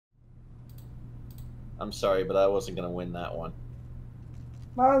I'm sorry, but I wasn't gonna win that one.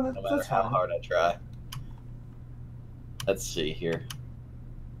 No, No matter that's how fine. hard I try. Let's see here.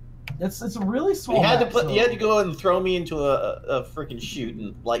 It's a really small. You had map, to put. so... You had to go and throw me into a freaking chute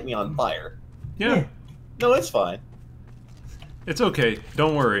and light me on fire. Yeah. No, it's fine. It's okay.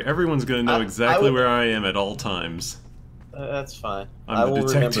 Don't worry. Everyone's gonna know exactly where I am at all times. That's fine. I'm the will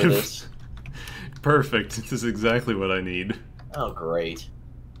detective. remember this. Perfect. This is exactly what I need. Oh, great.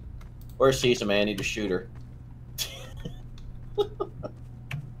 Where's Cisa, man? I need to shoot her.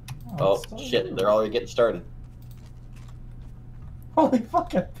 Oh, shit. They're already getting started. Holy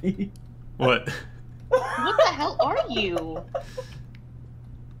fuck, FP. What? What the hell are you?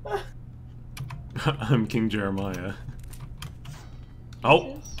 I'm King Jeremiah.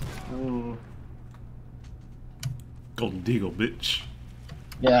 Oh! Golden Deagle, bitch.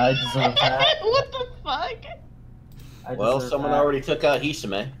 Yeah, I deserve that. What the fuck? Well, someone already took out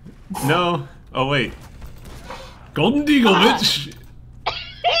Hisame. No. Oh, wait. Golden Deagle, bitch!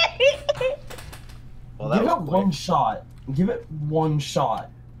 Well, that Give was it quick. one shot. Give it one shot.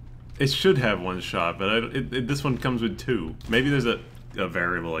 It should have one shot, but this one comes with two. Maybe there's a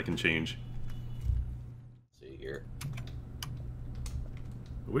variable I can change. Let's see here.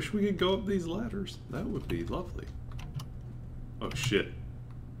 I wish we could go up these ladders. That would be lovely. Oh, shit.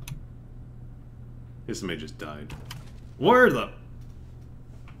 Hisame just died. Where the...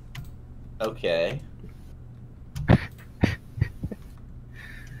 Okay.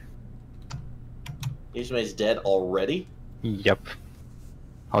 Hisame's dead already? Yep.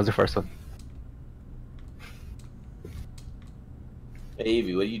 How was the first one? Hey,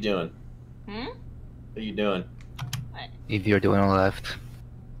 Evie, what are you doing? Hmm? What are you doing? If you're the one on the left.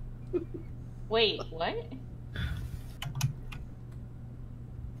 Wait, what?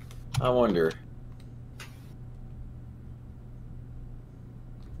 I wonder.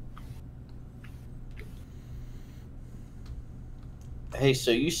 Hey,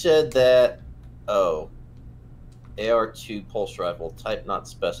 so you said that... Oh. AR-2 pulse rifle, type not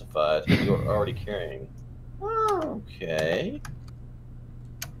specified. You're already carrying. Oh, okay.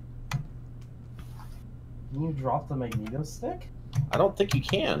 Can you drop the magneto stick? I don't think you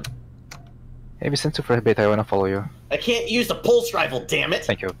can. Hey, since you're for a bit, I wanna follow you. I can't use the pulse rifle, damn it!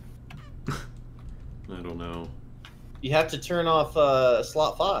 Thank you. I don't know. You have to turn off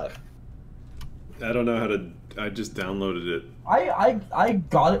slot 5. I don't know how to... I just downloaded it. I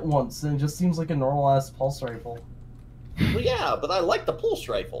got it once, and it just seems like a normal ass pulse rifle. Well, yeah, but I like the pulse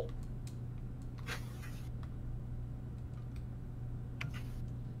rifle.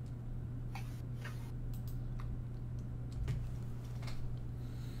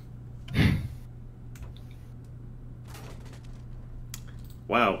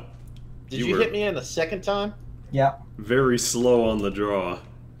 Wow. Did you hit me in the second time? Yeah. Very slow on the draw.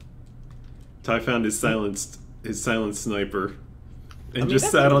 Ty found his silenced sniper. And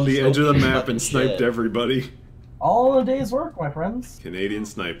just sat on the edge of the map and sniped everybody. All in a day's work, my friends. Canadian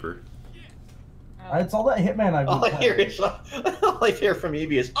sniper. It's all that Hitman I've been All I hear playing. is, all I hear from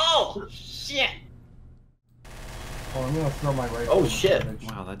Evie is, oh, shit! Oh, I'm gonna throw my rifle. Oh, shit.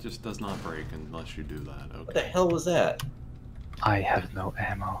 Wow, that just does not break unless you do that. What the hell was that? I have no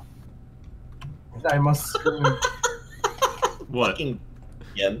ammo. I must scream. What? Fucking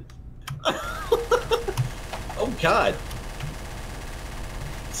again. Oh, God.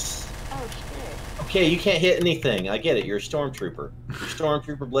 Oh shit. Okay, you can't hit anything. I get it. You're a stormtrooper. You're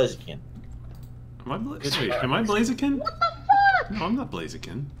Stormtrooper Blaziken. Wait, am I Blaziken? What the fuck? No, I'm not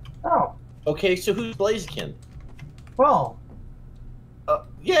Blaziken. Oh, Okay, so who's Blaziken? well.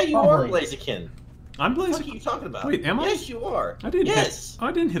 Yeah, you are Probably. Blaziken. I'm What are Blaziken. you talking about? Wait, am I? Yes, you are. I didn't Yes. hit.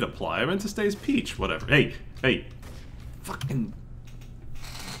 I didn't hit apply. I meant to stay as Peach. Whatever. Hey, hey, fucking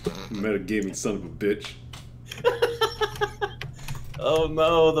metagaming son of a bitch. Oh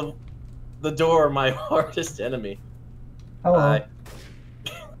no, the door, my hardest enemy. Hello. Hi.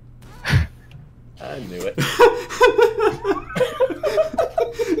 I knew it.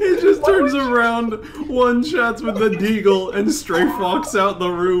 He just turns around, one shots with the deagle, and Stray Fox out the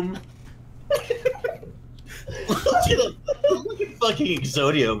room. Look at fucking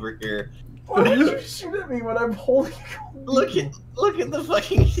Exodia over here. Why did you shoot at me when I'm holding? Look at the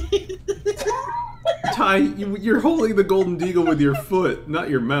fucking. Ty, you're holding the golden deagle with your foot, not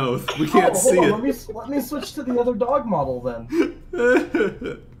your mouth. We can't see hold on, it. Let me switch to the other dog model then.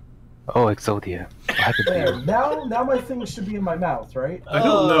 Oh, Exodia. What happened to There. you? Now my thing should be in my mouth, right? I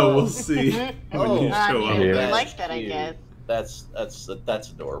don't know. We'll see when Oh. you show I up. mean, Yeah. you like that, I cute. guess. That's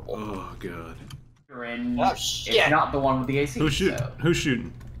adorable. Oh god. And Oh, it's shit. not the one with the AC. Who's shooting? So. Who's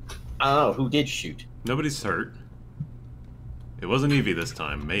shooting? I don't know who did shoot. Nobody's hurt. It wasn't Evie this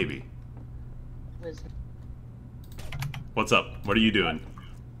time. Maybe. Was... What's up? What are you doing?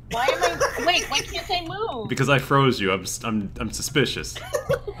 Why am I? Wait, why can't I move? Because I froze you. I'm suspicious.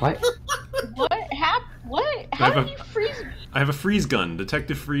 What? What happened? What? How did you freeze me? I have a freeze gun,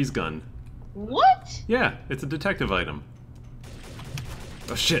 detective freeze gun. What? Yeah, it's a detective item.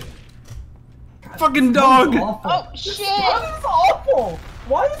 Oh shit! Fucking dog! Awful. Oh shit! That is awful!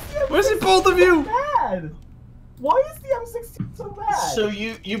 Why is the M16 Why is it both of you? so bad? Why is the M16 so bad? So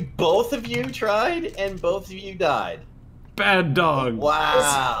you both of you tried and both of you died. Bad dog.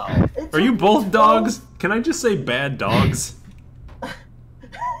 Wow. It Are you took both me 12 dogs? Can I just say bad dogs?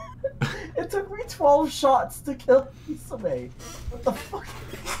 It took me 12 shots to kill Isame with the fucking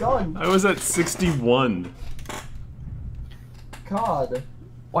gun. I was at 61. God.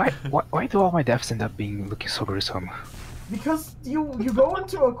 Why do all my deaths end up looking so gruesome? Because you go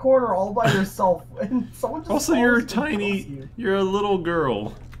into a corner all by yourself and someone just Also, you're follows you and kills tiny. you. You're a little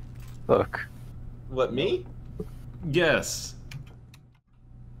girl. Look. What, me? Yes.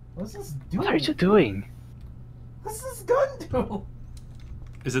 What's this doing? What are you doing? What's this gun do?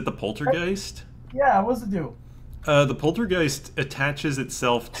 Is it the poltergeist? Yeah, what's it do? The poltergeist attaches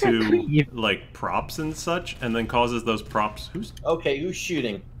itself to like props and such, and then causes those props. Okay, who's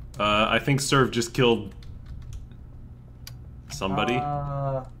shooting? I think Serv just killed somebody.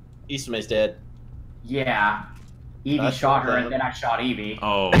 Isame's dead. Yeah. Evie That's shot her well and then I shot Evie.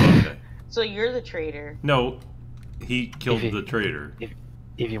 Oh, okay. So you're the traitor. No, he killed Evie. the traitor.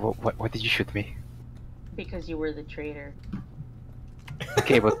 Evie, why did you shoot me? Because you were the traitor.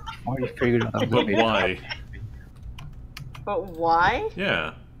 Okay, but why are you figuring out But why? But why?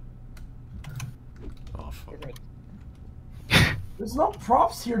 Yeah. Oh fuck. 'Cause I- There's no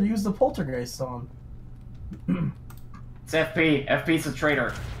props here to use the poltergeist on. It's FP. FP's a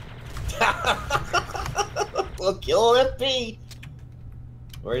traitor. Well, kill FP.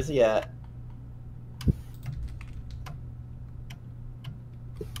 Where is he at?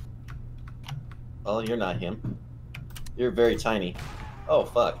 Oh, you're not him. You're very tiny. Oh,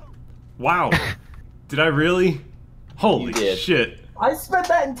 fuck. Wow. Did I really? Holy You did. shit. I spent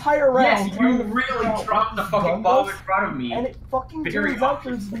that entire round. Yes, trying you to really figure out dropped the what this fucking gun bomb does, in front of me. and it fucking Very turns out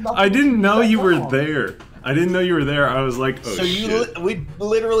there's nothing. I didn't know you were wrong. there. I didn't know you were there. I was like, oh So shit. we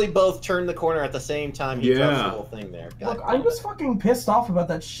literally both turned the corner at the same time. He drops Yeah. the whole thing there. God Look, I'm damn just it. fucking pissed off about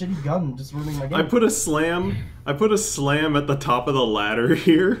that shitty gun just ruining my game. I put a slam at the top of the ladder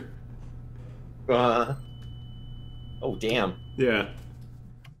here. Oh, damn. Yeah.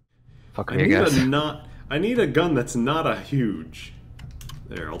 Fuck I me, I need guess. I need a gun that's not a huge.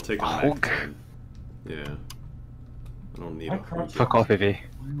 There, I'll take a Hulk. mag. Yeah. I don't need I a crouched Fuck off, Evie.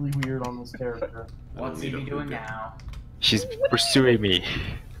 really weird on this character. I don't What's need a Evie doing hookah. now? She's pursuing me.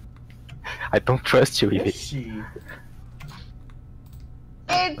 I don't trust you, Is Evie. she?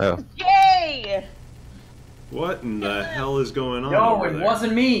 It's Oh. Jay! What in the hell is going on? No, over it there?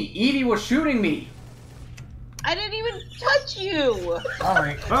 wasn't me. Evie was shooting me. I didn't even touch you!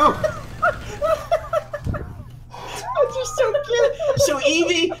 Alright. Oh! I'm just so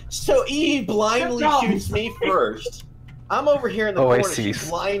cute. So Evie blindly Good job. shoots me first. I'm over here in the Oh, I corner. see. She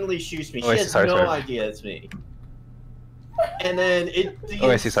blindly shoots me. Oh, I She see. has Sorry, no sorry. idea it's me. And then the Oh,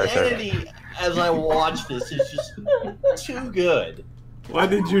 I see. Sorry, sorry. insanity as I watch this is just too good. Why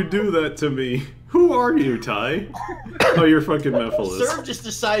did you do that to me? Who are you, Ty? Oh, you're fucking Mephiles. Serv just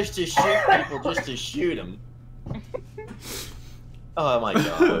decides to shoot people just to shoot them. Oh my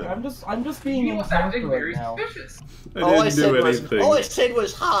god. I'm just being Evie in was character acting right very now. suspicious. I all I didn't said do was anything. all I said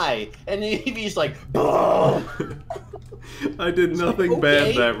was hi, and Evie's like, "Bah." I did nothing Okay.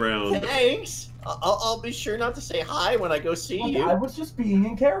 bad that round. Thanks. I'll be sure not to say hi when I go see you. I was just being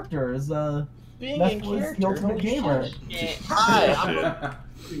in character as Being Meth in was the character. ultimate gamer. Shit. Hi, I'm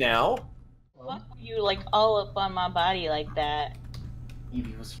Shit. now. Fuck you, like, all up on my body like that.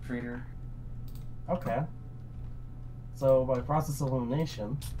 Evie was a traitor. Okay. So by process of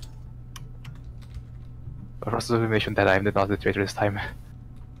elimination, Process of elimination that I'm not the traitor this time.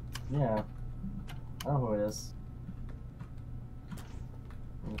 yeah. I know who it is.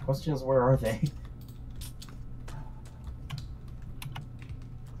 And the question is, where are they?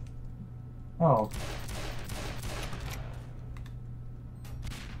 Oh.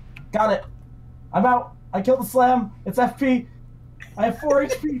 Got it! I'm out! I killed the slam! It's FP! I have 4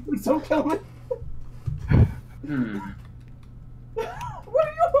 HP! Please don't kill me! Hmm. What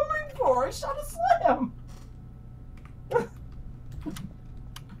are you hoping for? I shot a slam!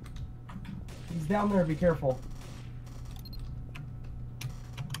 He's down there, be careful.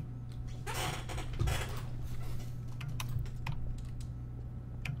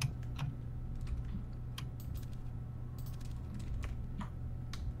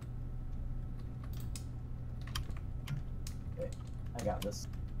 I got this.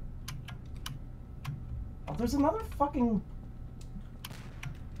 Oh, there's another fucking...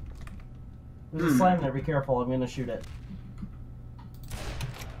 There's a slime there, be careful, I'm gonna shoot it.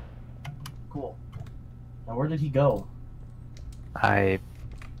 Cool. Now where did he go?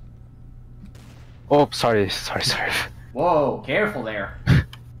 Oh, sorry. Whoa, careful there.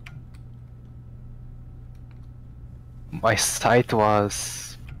 My sight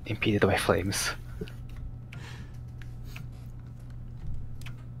was impeded by flames.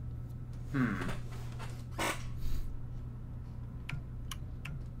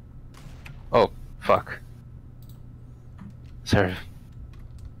 Oh, fuck. Sir,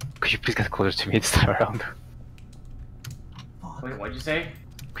 could you please get closer to me this time around? Wait, what'd you say?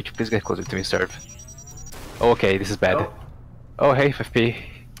 Could you please get closer to me, sir? Oh, okay, this is bad. Oh. Oh, hey, FP.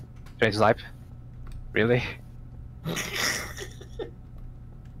 Trying to snipe? Really?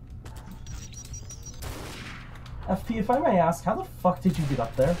 FP, if I may ask, how the fuck did you get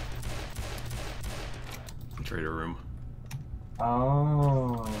up there? Trader room.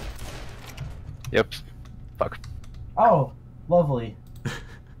 Oh. Yep. Fuck. Oh, lovely.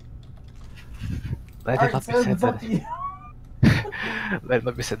 Let it Alright, not be sir, said it's up that. to you. Let it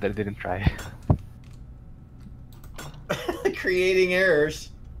not be said that I didn't try. Creating errors.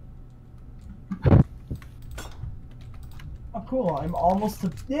 Oh, cool, I'm almost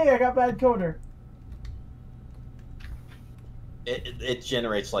to... Yay, I got bad coder. It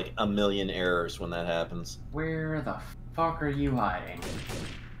generates like a million errors when that happens. Where the fuck are you hiding?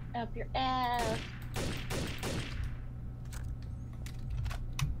 Up your ass.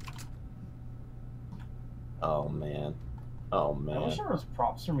 Oh man. Oh I man. wish there was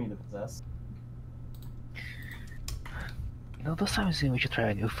props for me to possess. You know, those times when we should try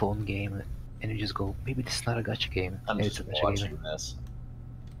a new phone game and you just go, maybe this is not a gacha game. I'm maybe just it's a gacha watching game. this.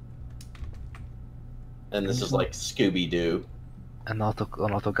 And this is like Scooby-Doo. An auto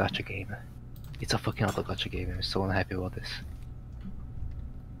gacha game. It's a fucking auto gacha game. I'm so unhappy about this.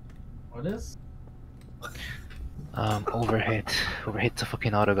 What is? Overhit. Overhit's a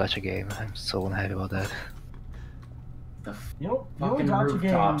fucking auto gacha game. I'm so unhappy about that. The You know, the only fucking gacha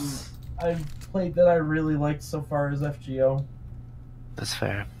game rooftops. I've played that I really liked so far is FGO. That's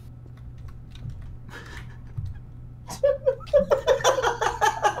fair.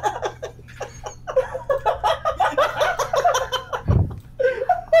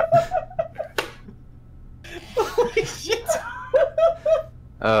 Holy shit!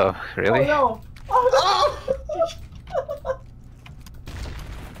 Oh, really? Oh no! Oh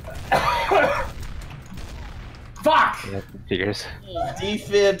Fuck! Yeah, it figures. no!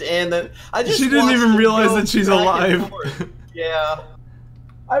 Defibbed and then I just She didn't watched even them realize go that she's back and alive. forth. Yeah.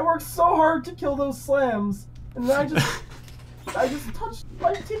 I worked so hard to kill those slams, and then I just touched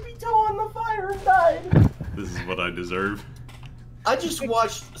my tippy toe on the fire and died. This is what I deserve. I just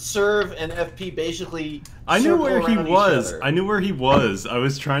watched Serve and FP basically. I knew circle where he around each was. other. I knew where he was. I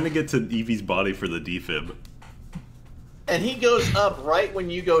was trying to get to Evie's body for the defib. And he goes up right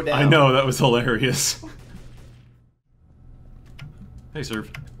when you go down. I know, that was hilarious. Hey,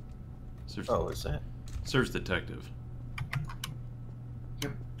 Serve. Serve's, Oh, what's that? Serve's detective.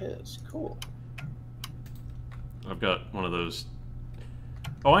 Yes, cool. I've got one of those.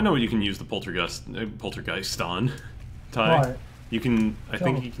 Oh, I know what you can use the poltergeist on. Ty. What? You can. I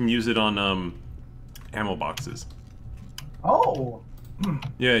think Tell me. you can use it on ammo boxes. Oh!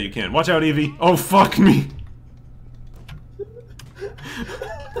 Yeah, you can. Watch out, Evie. Oh, fuck me.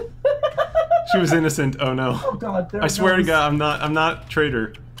 She was innocent. Oh no. Oh god, there I it swear to goes. God, I'm not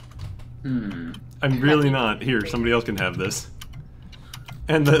traitor. Hmm. I'm really not. Here, somebody else can have this.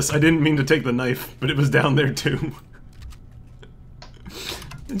 And this. I didn't mean to take the knife, but it was down there too.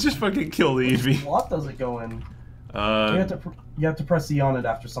 Just fucking kill the Evie. What does it go in? You have to press E on it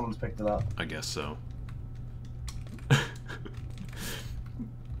after someone's picked it up. I guess so.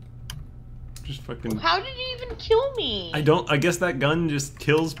 Just fucking. How did you even kill me? I guess that gun just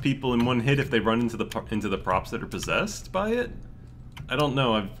kills people in one hit if they run into the props that are possessed by it. I don't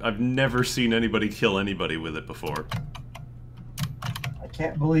know. I've never seen anybody kill anybody with it before. I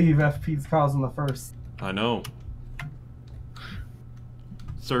can't believe FP's causing the first. I know.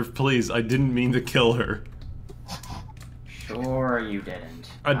 Serve, please. I didn't mean to kill her. Sure you didn't.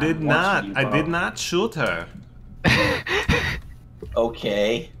 I did I'm not. watching you, I bro. did not shoot her.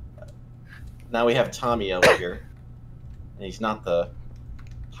 Okay. Now we have Tommy over here. And he's not the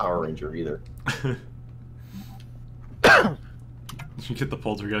Power Ranger either. Did you get the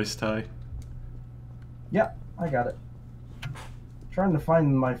poltergeist tie? Yep, I got it. Trying to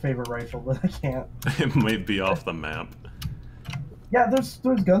find my favorite rifle, but I can't. It might be off the map. Yeah, there's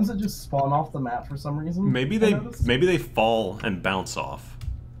guns that just spawn off the map for some reason. Maybe they fall and bounce off.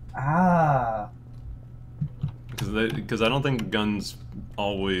 Ah. Because I don't think guns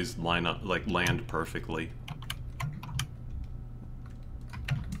always line up, like, land perfectly.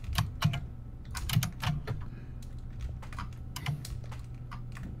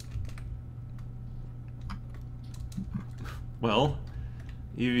 Well,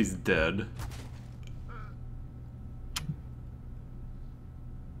 Evie's dead.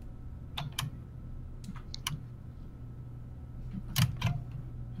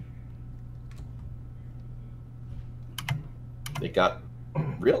 It got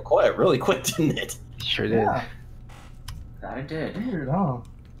real quiet really quick, didn't it? Sure did. Yeah. That I did. Weird, huh?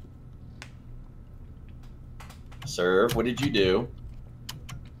 Serve, what did you do?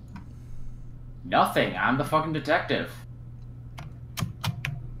 Nothing. I'm the fucking detective.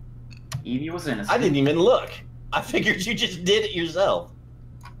 Evie was innocent. I didn't even look. I figured you just did it yourself.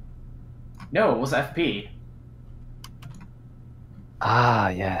 No, it was FP. Ah,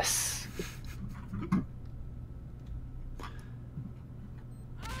 yes.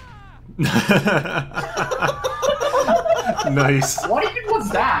 Nice. What even was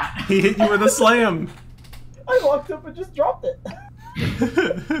that? He hit you with a slam. I walked up and just dropped it.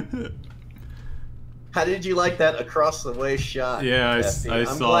 How did you like that across the way shot? Yeah, I FP?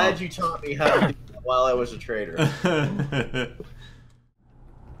 saw. I'm glad you taught me how to do that while I was a traitor.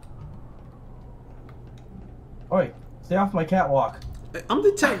 Oi, stay off my catwalk. I'm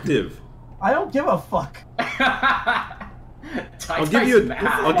detective. I don't give a fuck. I'll give you a.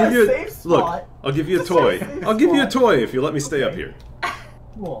 I'll give you a Safe look. spot. I'll give you a It's a toy. safe I'll give you a spot. toy if you let me stay up here.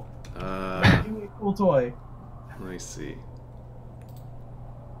 Cool. Let Give me a cool toy. me see.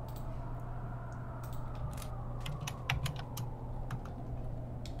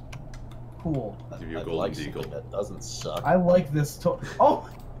 Cool. Give you a I'd golden like deagle. something that doesn't suck. I like this toy. Oh,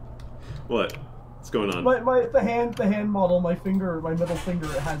 What? What's going on? the hand model, my middle finger,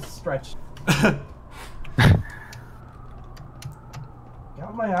 it has stretched. Got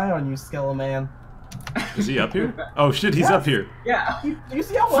my eye on you, Skeleman. Is he up here? Oh shit, he's Yes. up here. Yeah. Do you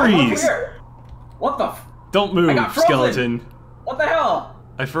see how well I'm Freeze. here? What the f- Don't move, I got frozen. skeleton. What the hell?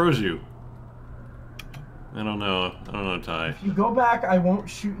 I froze you. I don't know. I don't know, Ty. If you go back, I won't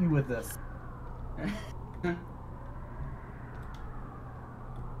shoot you with this.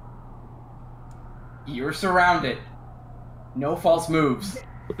 You're surrounded. No false moves.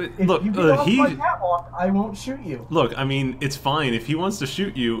 But If look, you get off he. my catwalk, I won't shoot you. Look, I mean, it's fine if he wants to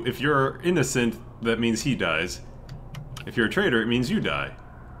shoot you. If you're innocent, that means he dies. If you're a traitor, it means you die.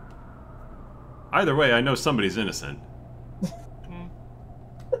 Either way, I know somebody's innocent.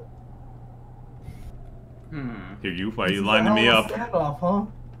 Here, you. Why are you lining me up? Standoff, huh?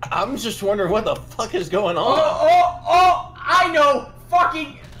 I'm just wondering what the fuck is going on. Oh! I know!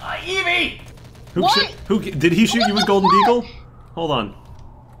 Fucking Evie! Who did he shoot you with Golden Deagle? Hold on.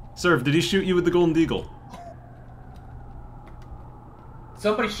 Serve, did he shoot you with the Golden Deagle?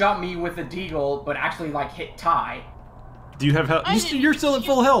 Somebody shot me with a deagle, but actually like hit Ty. Do you have health? You're still at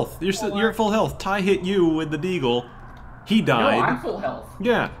full health. You're at full health. Ty hit you with the Deagle. He No, died. I'm full health.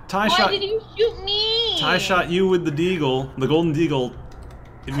 Yeah, Ty Why shot. did you shoot me? Ty shot you with the Deagle, the Golden Deagle.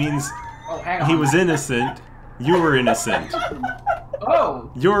 It means Oh, hang on. he was innocent. You were innocent.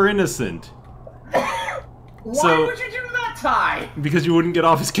 Oh! You're innocent. Why So- would you do that, Ty? Because you wouldn't get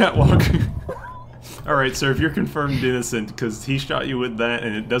off his catwalk. Alright, sir, if you're confirmed innocent, because he shot you with that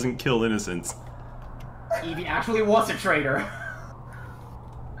and it doesn't kill innocents. Evie actually was a traitor.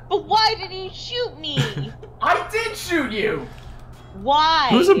 But why did he shoot me? I did shoot you! Why?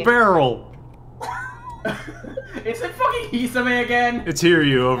 Who's a barrel? Is it fucking Hisame again? It's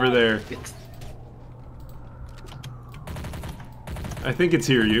Hiryu over there. I think it's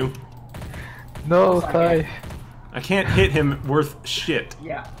Hiryu. No, Looks like Ty. I can't hit him worth shit.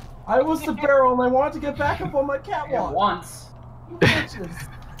 Yeah. I was the barrel and I wanted to get back up on my Yeah, catwalk. once. You bitches.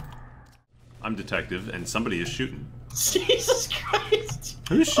 I'm detective and somebody is shooting. Jesus Christ.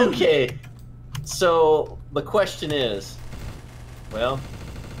 Who's shooting? Okay, so the question is, well,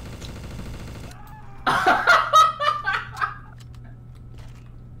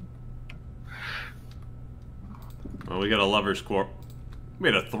 Well, we got a lover's quarrel. We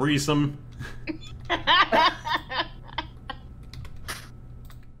had a threesome.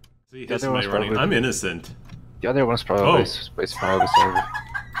 See, The other Hisame one's running. probably- I'm innocent. The other one's probably Oh. is probably the server.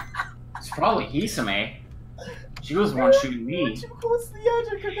 It's probably Hisame. She was the one shooting You were me. too close to the edge,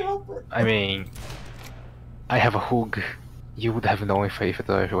 I couldn't help it. I mean, I have a hook. You would have known if I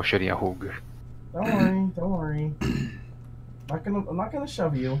was shooting a hook. Don't worry, don't worry. I'm not gonna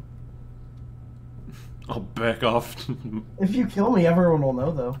shove you. I'll back off. If you kill me, everyone will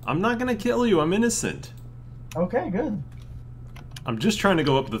know, though. I'm not gonna kill you. I'm innocent. Okay, good. I'm just trying to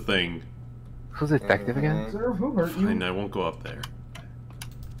go up the thing. Who's the detective again? Sir, who hurt you? Fine, I won't go up there.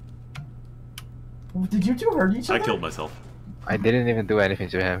 Did you two hurt each I other? killed myself. I didn't even do anything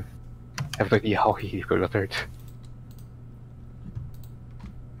to him. I have no idea how he could have hurt.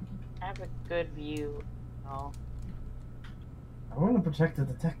 I have a good view. Oh. I want to protect the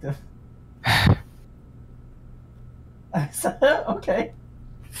detective. Okay.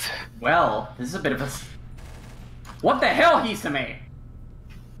 Well, this is a bit of a... What the hell, Hisame?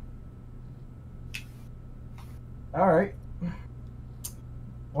 Alright.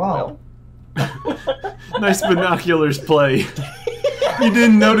 Wow. Nice binoculars play. You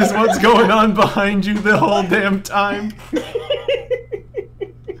didn't notice what's going on behind you the whole damn time.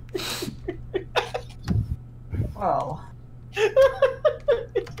 Well.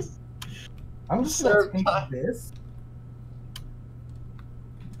 I'm just gonna take this.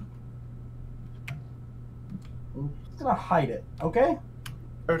 I'm just gonna hide it, okay?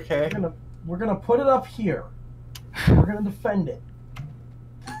 Okay. We're gonna put it up here. We're gonna defend it.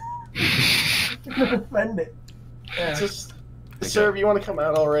 We're gonna defend it. Yeah. Just, sir, you want to come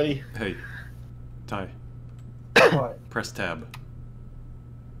out already? Hey, Ty, What? press tab.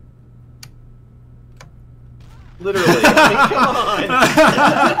 Literally. I mean, come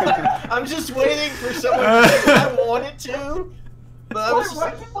on. I'm just waiting for someone to say I wanted to. But I was just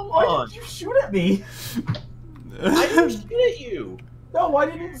like, come Why on. did you shoot at me? I didn't shoot at you. No, why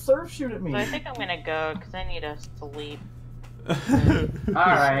didn't Surf shoot at me? So I think I'm gonna go because I need to sleep.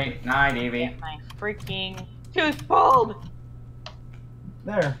 Alright, night, Davey. Get my freaking tooth pulled.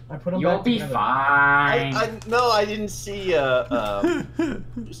 There, I put him You'll back be together. fine. No, I didn't see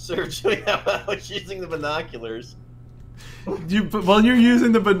Sir showing how I was using the binoculars. While you're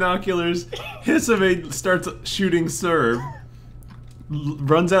using the binoculars, Hisame starts shooting Serve,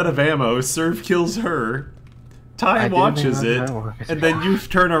 runs out of ammo, Serve kills her, Ty didn't watches even it, know. and then you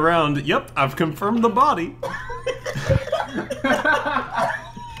turn around, yep, I've confirmed the body.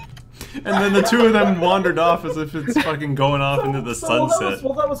 And then the two of them wandered off as if it's fucking going off into the sunset.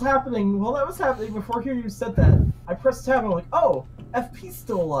 While that was happening, before you said that, I pressed tab and I'm like, oh, FP's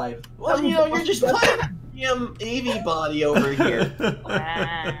still alive. Well, That you know, means you're just FP's playing AV body over here.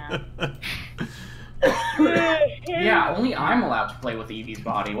 Wow. Yeah, only I'm allowed to play with Evie's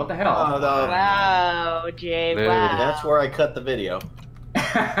body. What the hell? Oh, no. Wow, Jay. Dude, Wow. That's where I cut the video.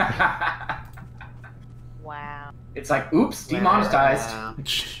 Wow. It's like, oops, demonetized. Wow.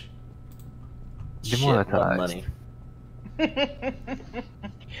 Demonetized. Shit, more money.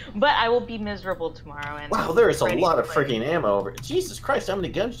 But I will be miserable tomorrow. And Wow, there is a ready lot to of play. Jesus Christ, over. Jesus Christ, how many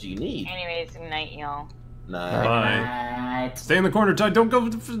guns do you need? Anyways, good night, y'all. Nah. Bye. Right. Stay in the corner, Ty, don't go,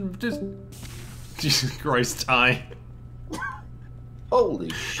 just... Jesus Christ, Ty. Holy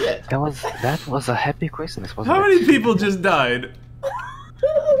shit. That was a happy Christmas, wasn't How it? many people just died?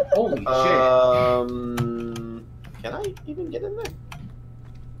 Holy shit. Can I even get in there?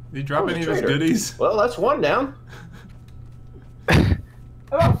 Did he drop Oh, any of his traitor. goodies? Well, that's one down.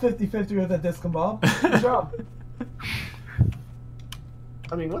 About 50-50 with that disc and Bob. Good job.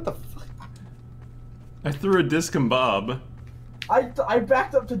 I mean, what the fuck? I threw a disc and Bob, I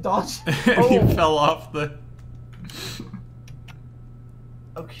backed up to dodge. and he fell off the...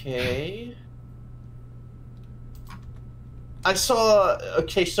 Okay. I saw.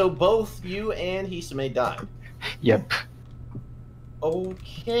 Okay, so both you and Hisame died. Yep.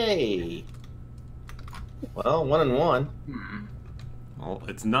 Okay. Well, 1 and 1. Hmm. Well,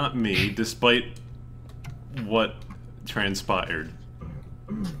 it's not me, despite what transpired.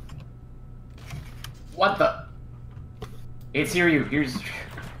 What the? It's here, you. Here's.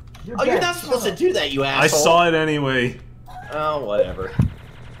 You're Oh, you're dead. not supposed to do that, you I asshole. saw it anyway. Oh, whatever.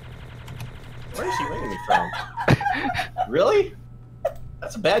 Where is he winging me from? Really?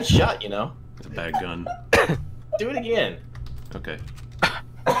 That's a bad shot, you know. It's a bad gun. Do it again. Okay.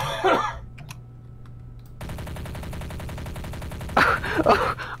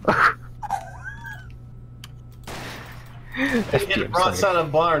 Hit a broadside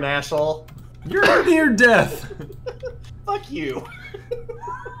of barn, asshole. You're near death! Fuck you.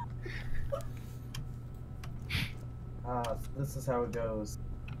 This is how it goes.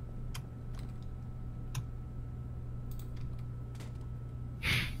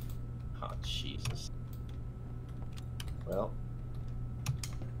 Oh, Jesus. Well.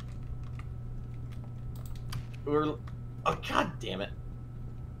 We're... Oh, god damn it.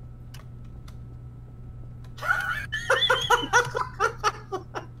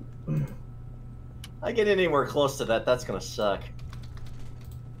 I get anywhere close to that, that's gonna suck.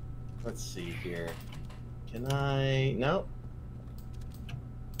 Let's see here. Can I? No.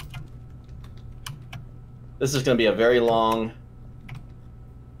 This is going to be a very long.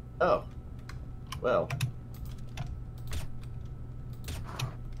 Oh. Well.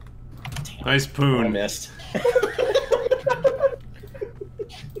 Nice I poon. missed.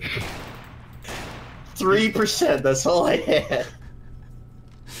 3%. That's all I had.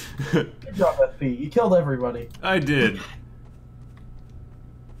 Good job, FP. You killed everybody. I did.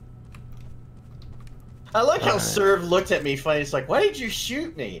 I like how Alright. Serv looked at me funny. It's like, why did you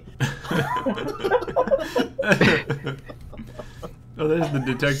shoot me? Oh, there's the It's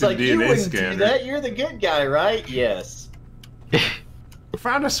detective like, you DNA wouldn't do scanner. that. You're the good guy, right? Yes.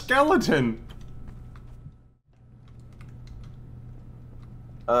 Found a skeleton.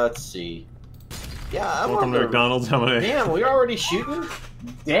 Let's see. Yeah, I'm Welcome on to the... McDonald's. How many? Damn, we're already shooting?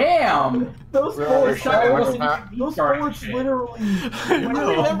 Damn! Those We're bullets, already- those bullets literally. I went know.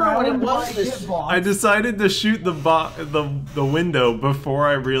 remember when it around was my this- hitbox. I decided to shoot the window before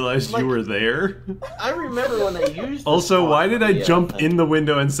I realized Like- you were there. I remember when they used. Also, why did I Yeah, jump in the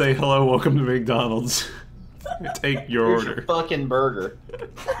window and say hello, welcome to McDonald's? Take your Here's order. your fucking burger.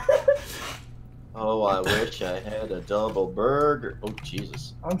 Oh, I wish I had a double burger. Oh,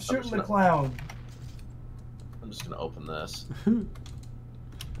 Jesus. I'm shooting just the gonna- clown. I'm just gonna open this. Can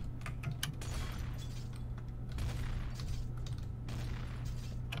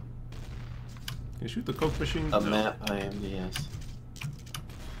you shoot the Coke machine? A No. map I am, yes.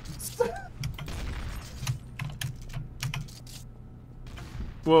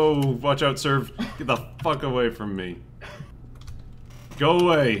 Whoa, watch out, Serv. Get the fuck away from me. Go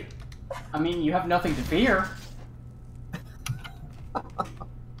away. I mean, you have nothing to fear.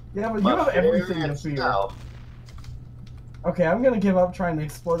 Yeah, but you have everything to fear. Now. Okay, I'm gonna give up trying to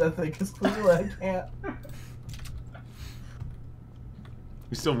explode that thing because clearly I can't.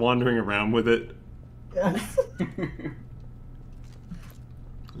 You still wandering around with it? Yes.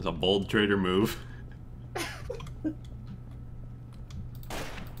 It's a bold trader move.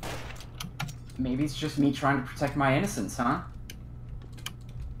 Maybe it's just me trying to protect my innocence, huh?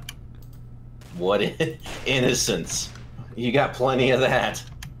 What innocence? You got plenty of that.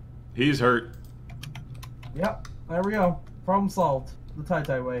 He's hurt. Yep. There we go. Problem solved. The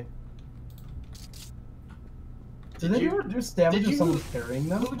tie way. Did they reduce damage did if you- someone's carrying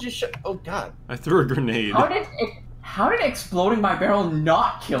them? Who just shot? Oh, God. I threw a grenade. How did exploding my barrel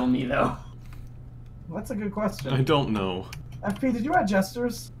not kill me though? That's a good question. I don't know. FP, did you add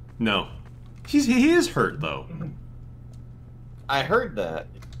jesters? No. He is hurt though. I heard that.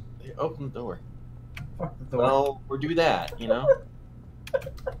 They opened the door. Fuck the door. Well, we'll do that, you know?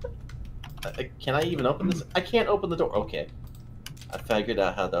 Can I even open this? I can't open the door. Okay. I figured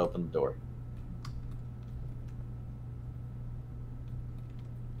out how to open the door.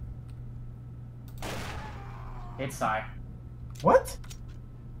 It's Sai. What?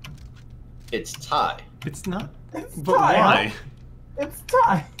 It's Ty. It's not. It's But tie. why? It's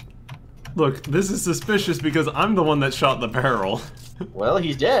tie. Look, this is suspicious because I'm the one that shot the barrel. Well,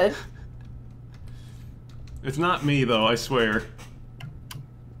 he's dead. It's not me though, I swear.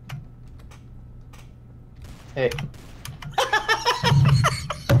 Hey.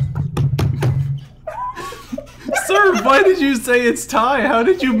 Sir, why did you say it's Ty? How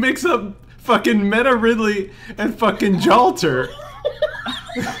did you mix up fucking Meta Ridley and fucking Jalter?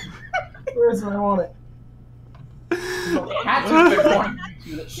 Where is it? I want it. It had to have been one of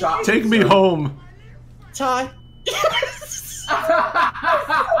you two that shot Take me home. Ty. I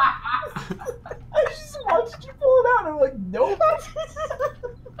just watched you pull it out and I'm like, nope.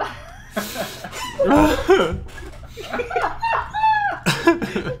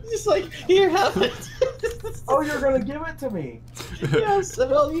 Just like, here, have it. Oh, you're gonna give it to me. Yes,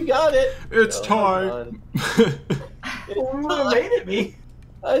 well, you got it. It's Oh, Ty. God. Well, we would have made it me.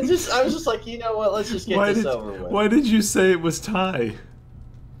 I was just like, you know what? Let's just get this over with. Why did you say it was Ty?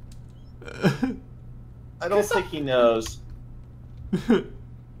 I don't think he knows.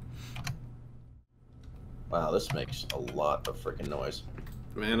 Wow, this makes a lot of freaking noise.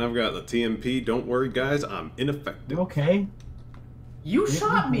 Man, I've got the TMP. Don't worry, guys. I'm ineffective. You okay? You You're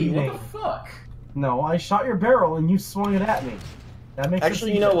shot me. What bleeding. the fuck? No, I shot your barrel and you swung it at me. That makes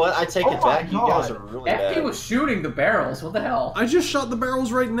Actually, it you know what? I take Oh it my back. You God. guys are really FP bad. was shooting the barrels. What the hell? I just shot the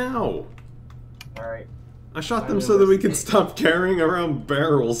barrels right now. Alright. I shot I them so that we can understand. stop carrying around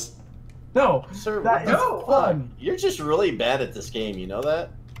barrels. No, Sir, that what is the fun. fuck? You're just really bad at this game, you know that?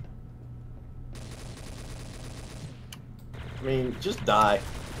 I mean, just die.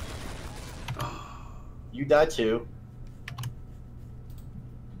 You die too.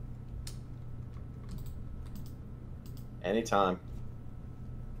 Anytime.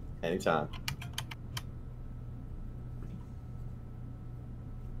 Anytime.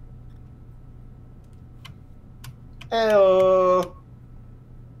 Heyo.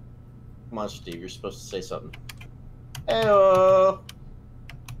 Come on, Steve. You're supposed to say something. Heyo.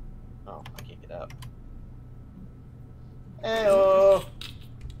 Oh, I can't get out. Heyo.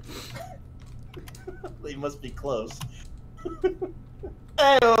 They must be close.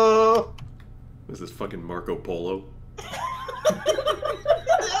 Heyo. This is fucking Marco Polo.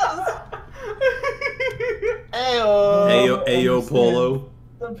 Heyo. Ayo Polo.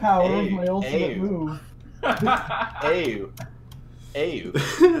 The power of Hey, my ultimate hey. move. Heyo. Heyo.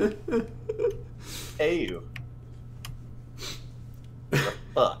 Heyo. What the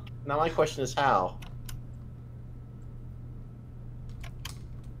fuck? Now my question is how?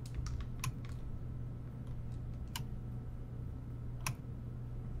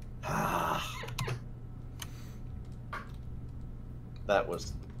 That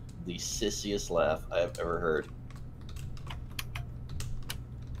was the sissiest laugh I have ever heard.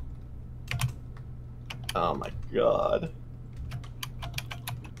 Oh my god.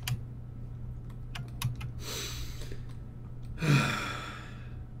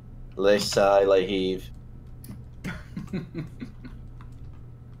 Lay sigh, lay heave.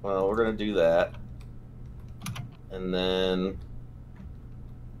 Well, we're gonna do that. And then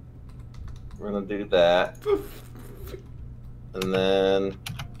we're gonna do that. And then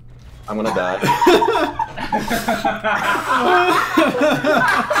I'm gonna die.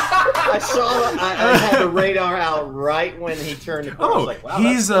 I saw I had the radar out right when he turned the corner. I was like, wow,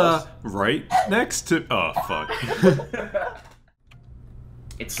 he's that's close. right next to. Oh fuck.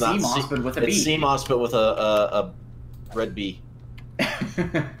 It's Not CMOS, but with a It's B. CMOS, but with a red B.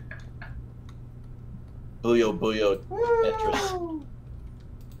 Booyo, booyo, Tetris. Woo!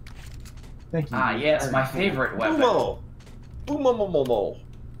 Thank you. Ah, yes, my favorite weapon. Umo! Umo, mo, mo, mo.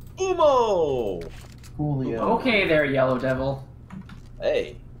 Umo! Julio. Okay there, Yellow Devil.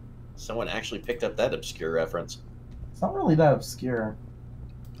 Hey, someone actually picked up that obscure reference. It's not really that obscure.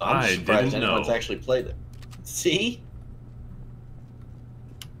 I'm I surprised didn't anyone's know. actually played it. See?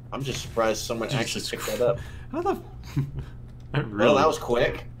 I'm just surprised someone actually Jesus picked that up. How the? I really. Well, that was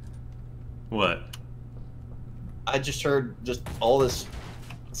quick. What? I just heard just all this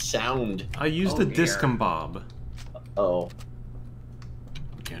sound. I used Oh, a dear. discombob. Oh.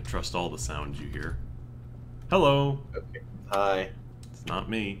 You can't trust all the sounds you hear. Hello. Okay. Hi. It's not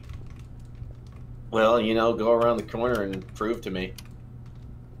me. Well, you know, go around the corner and prove to me.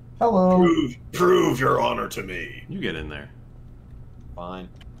 Hello. Prove your honor to me. You get in there. Fine.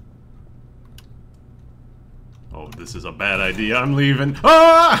 Oh, this is a bad idea. I'm leaving.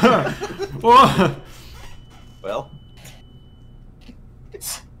 Ah! Oh! Well,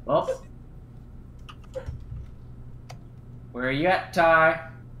 Well. Where are you at, Ty?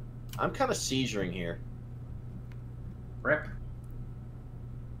 I'm kind of seizuring here. Rip.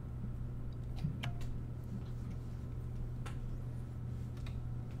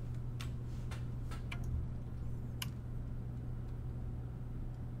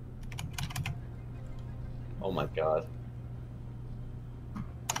 Oh my god.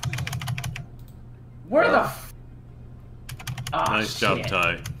 Where the f... Oh, Nice job, shit.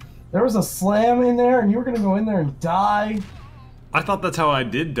 Ty. There was a slam in there, and you were gonna go in there and die. I thought that's how I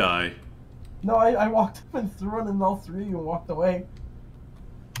did die. No, I walked up and threw it, and all three of you walked away.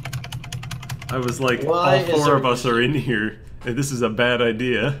 I was like, Why all is four there- of us are in here, and this is a bad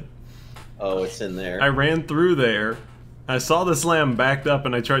idea. Oh, it's in there. I ran through there. I saw the slam backed up,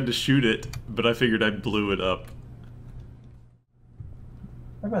 and I tried to shoot it, but I figured I blew it up.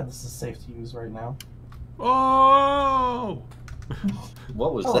 I bet this is safe to use right now. Oh!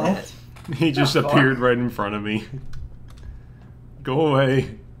 What was Oh. that? He just The fuck? appeared right in front of me. Go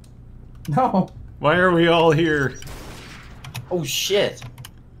away. No. Why are we all here? Oh shit.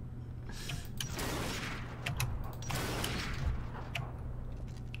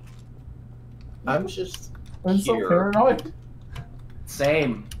 I'm just I'm so here. paranoid.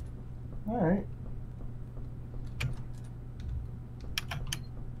 Same. Alright.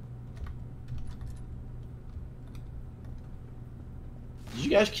 Did you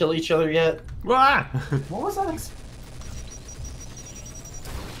guys kill each other yet? Ah! What was that?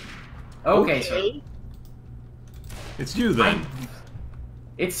 Okay, so It's you then.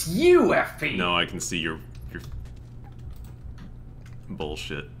 it's you, FP. No, I can see your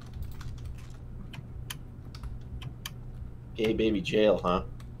bullshit. Gay baby jail, huh?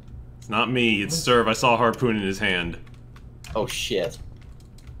 It's not me, it's Serve. I saw a harpoon in his hand. Oh shit.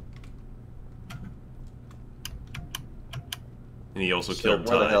 And he also So killed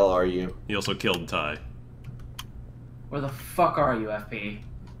where the Ty. hell are you? He also killed Ty. Where the fuck are you, FP?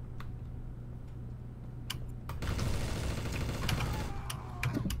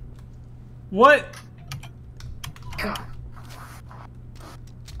 What? God.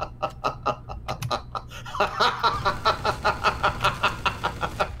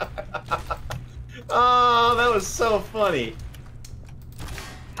 Oh, that was so funny.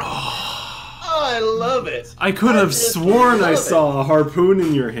 Oh, I love it. I could have just sworn I love saw a harpoon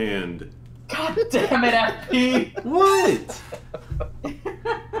in your hand. God damn it, FP! What?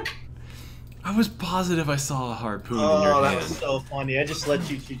 I was positive I saw a harpoon in Oh, your that hand. was so funny. I just let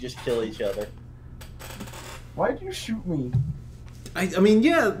you two just kill each other. Why'd you shoot me? I mean,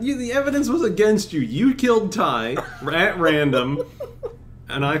 yeah, the evidence was against you. You killed Ty at random,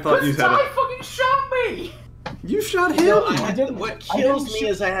 and I thought you had Ty a... fucking shot me! You shot him! No, I didn't- what I kills didn't me shoot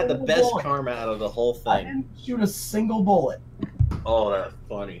is I had the a best bullet. karma out of the whole I thing. didn't shoot a single bullet. Oh, that's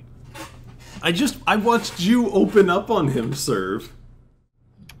funny. I watched you open up on him, Serve.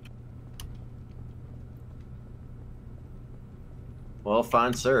 Well,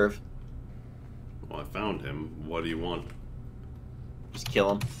 fine serve. Well, I found him. What do you want? Just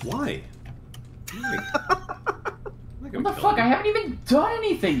kill him. Why? What the fuck? I haven't even done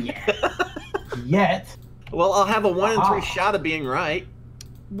anything yet. Yet. Well, I'll have a 1 in 3 Ah. shot of being right.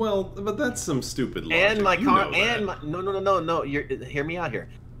 Well, but that's some stupid logic. And my You karma. know And that. my, no. Hear me out here.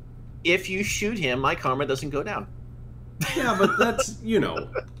 If you shoot him, my karma doesn't go down. Yeah, but that's, you know.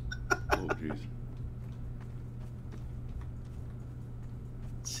 Oh, jeez.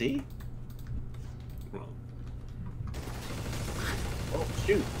 See? Well, Oh,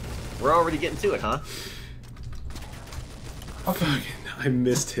 shoot. We're already getting to it, huh? Okay. I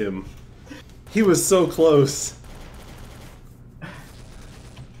missed him. He was so close.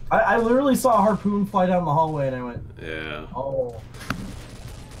 I literally saw a harpoon fly down the hallway and I went, Yeah. oh.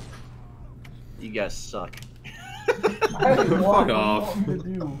 You guys suck. I didn't Fuck want off. me to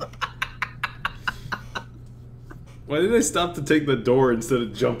do. Why did I stop to take the door instead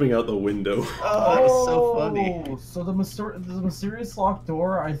of jumping out the window? Oh, that was so funny. Oh, so the mysterious locked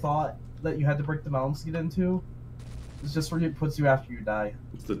door I thought that you had to break the mountains to get into is just where it puts you after you die.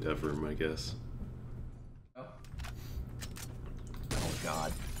 It's the dev room, I guess. Oh,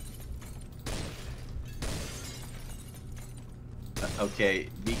 God. Okay,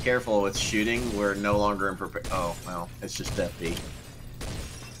 be careful with shooting. We're no longer in prepare. Oh, well, it's just FB.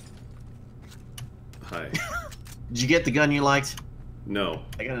 Hi. Did you get the gun you liked? No.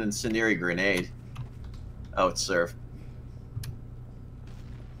 I got an incendiary grenade. Oh, it's serve.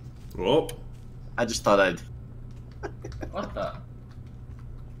 Well, I just thought I'd. What the?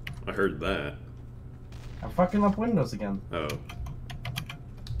 I heard that. I'm fucking up windows again. Oh.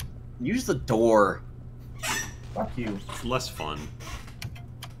 Use the door. Fuck you. It's less fun.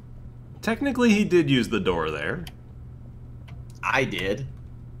 Technically, he did use the door there. I did.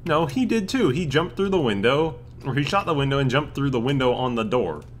 No, he did too. He jumped through the window, or he shot the window and jumped through the window on the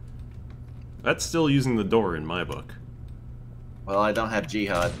door. That's still using the door in my book. Well, I don't have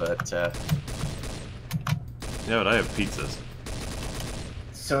jihad, but Yeah, but I have pizzas.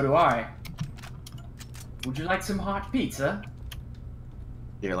 So do I. Would you like some hot pizza?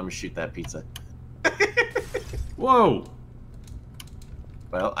 here, let me shoot that pizza. Whoa!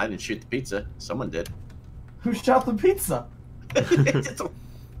 Well, I didn't shoot the pizza. Someone did. Who shot the pizza? It's a-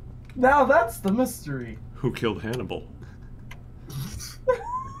 Now that's the mystery. Who killed Hannibal?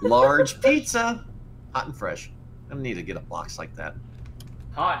 large pizza, hot and fresh. I need to get a box like that.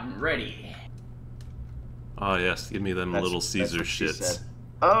 Hot and ready. Ah, yes. Give me them Little That's Caesar what she shits. said.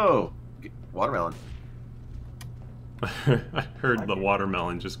 Oh, watermelon. I heard the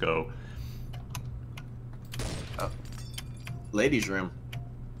watermelon just go. Ladies' room.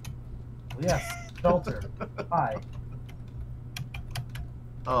 Yes, shelter. Hi.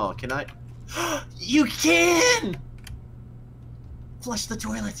 Oh, can I? You can! Flush the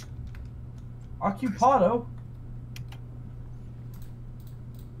toilet. Occupado?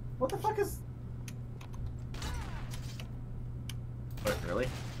 What the fuck is... Wait, really?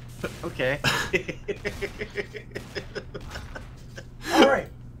 Okay. Alright.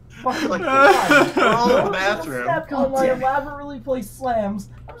 Fucking Like, fine. we're all in the I'm bathroom. gonna step on my elaborately placed slams.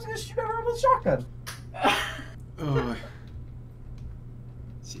 I'm just gonna shoot everyone with a shotgun. Oh,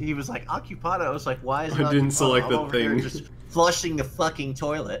 He was like, Occupado. I was like, why is it I didn't Occupado? select I'm the over here thing. just flushing the fucking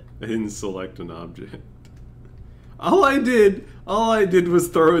toilet. I didn't select an object. All I did was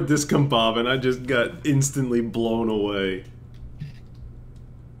throw a discom bomb and I just got instantly blown away.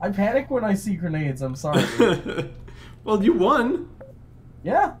 I panic when I see grenades, I'm sorry. Well, you won.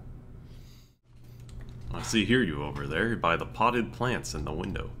 Yeah. I see hear you over there by the potted plants in the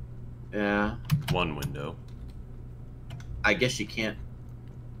window. Yeah. One window. I guess you can't.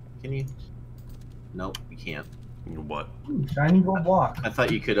 Can you? Nope, you can't. What? Ooh, shiny gold block. I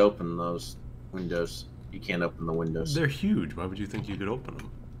thought you could open those windows. You can't open the windows. They're huge. Why would you think you could open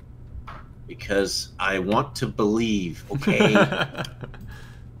them? Because I want to believe, okay?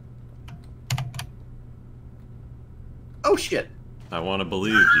 Oh, shit. I want to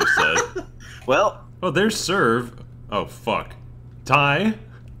believe, you said. Well... Oh, there's serve. Oh, fuck. Ty?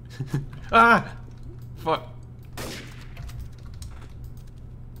 Ah! Fuck.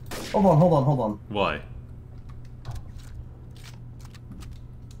 Hold on. Why?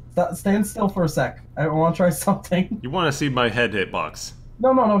 Stand still for a sec. I want to try something. You want to see my head hitbox?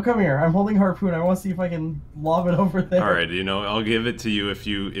 No, come here. I'm holding harpoon. I want to see if I can lob it over there. Alright, you know, I'll give it to you if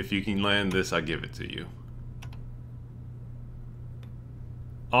you can land this, I'll give it to you.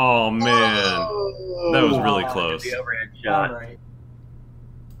 Oh, man. That was really close. The overhead shot. Alright.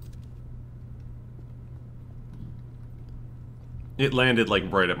 It landed, like,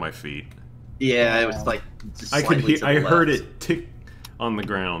 right at my feet. Yeah, it was like... just I could slightly hear, to I the heard left. it tick on the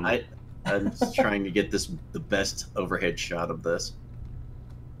ground. I'm just trying to get the best overhead shot of this.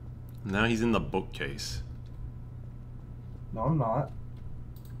 Now he's in the bookcase. No, I'm not.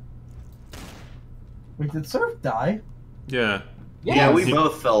 Wait, did Surf die? Yeah. Yeah, we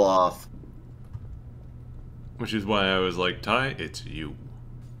both fell off. Which is why I was like, Ty, it's you.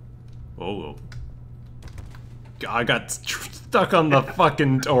 Oh. I got stuck on the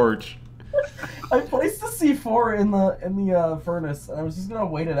fucking torch. I placed the C4 in the furnace, and I was just gonna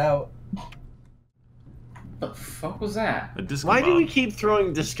wait it out. The fuck was that? A disc Why do we bomb. keep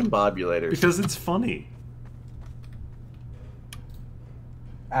throwing discombobulators? Because it's funny.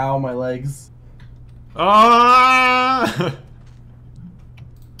 Ow, my legs. Ah!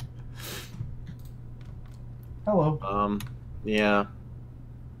 Hello. Yeah.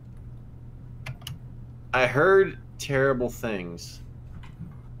 I heard terrible things.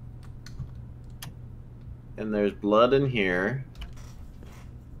 And there's blood in here.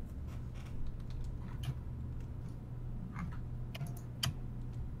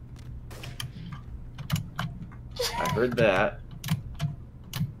 I heard that.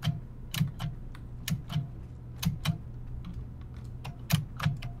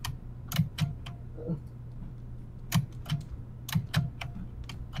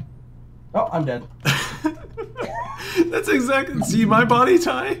 Oh, I'm dead. That's exactly. See my body,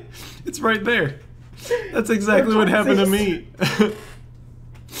 Ty? It's right there. That's exactly what happened to me.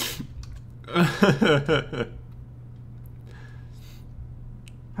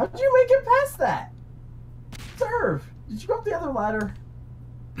 How did you make it past that? Serve! Did you go up the other ladder?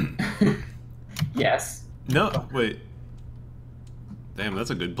 Yes. No, wait. Damn, that's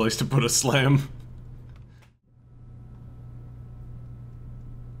a good place to put a slam.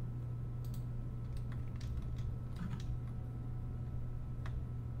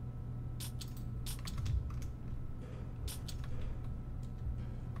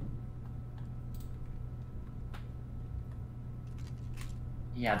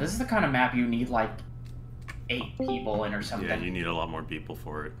 Yeah, this is the kind of map you need like 8 people in or something. Yeah, you need a lot more people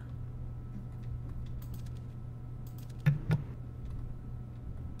for it.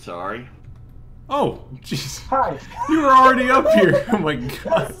 Sorry. Oh, jeez. Hi. You were already up here. Oh my This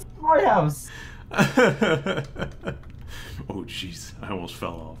god. is my house. Oh, jeez. I almost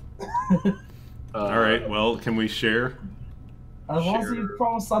fell off. Alright, well, can we share? As long as you Sure.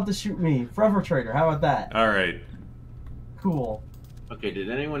 promise not to shoot me. Forever Trader, how about that? Alright, Cool. Okay, did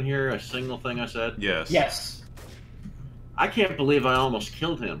anyone hear a single thing I said? yes. Yes. I can't believe I almost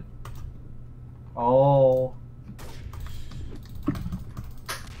killed him. Oh.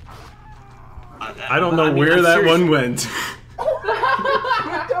 I don't know mean, where I'm that serious. one went.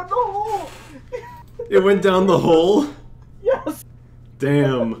 Went down the hole. It went down the hole? Yes.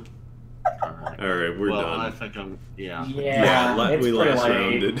 Damn. Alright. Alright, we're Well, done. I think I'm... Yeah. Yeah, we it's pretty last late.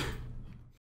 rounded.